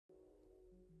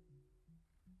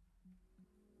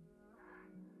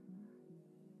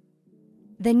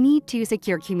the need to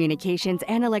secure communications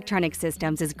and electronic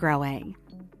systems is growing.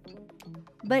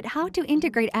 But how to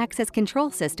integrate access control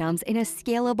systems in a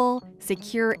scalable,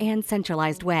 secure, and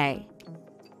centralized way?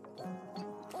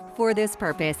 For this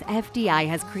purpose, FDI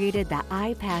has created the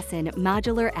iPassan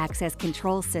Modular Access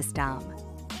Control System.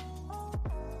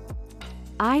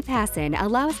 iPassan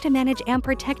allows to manage and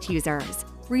protect users,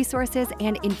 resources,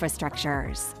 and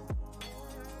infrastructures.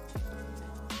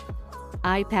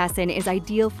 iPassan is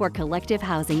ideal for collective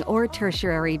housing or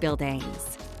tertiary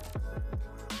buildings.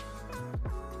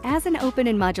 As an open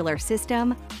and modular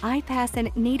system,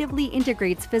 iPassan natively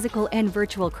integrates physical and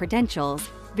virtual credentials,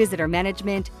 visitor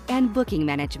management, and booking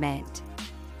management.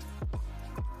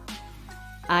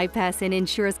 iPassan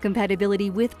ensures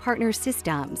compatibility with partner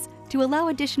systems to allow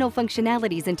additional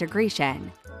functionalities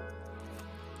integration.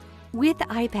 With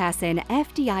iPassan,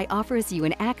 FDI offers you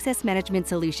an access management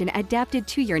solution adapted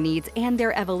to your needs and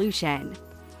their evolution.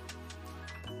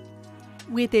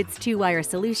 With its two-wire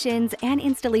solutions and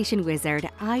installation wizard,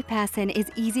 iPassan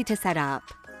is easy to set up.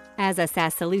 As a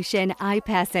SaaS solution,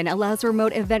 iPassan allows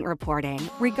remote event reporting,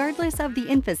 regardless of the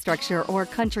infrastructure or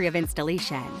country of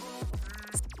installation.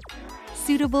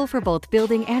 Suitable for both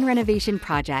building and renovation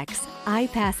projects,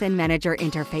 iPassan Manager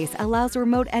interface allows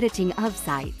remote editing of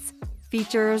sites,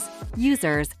 features,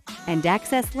 users, and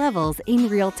access levels in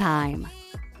real time.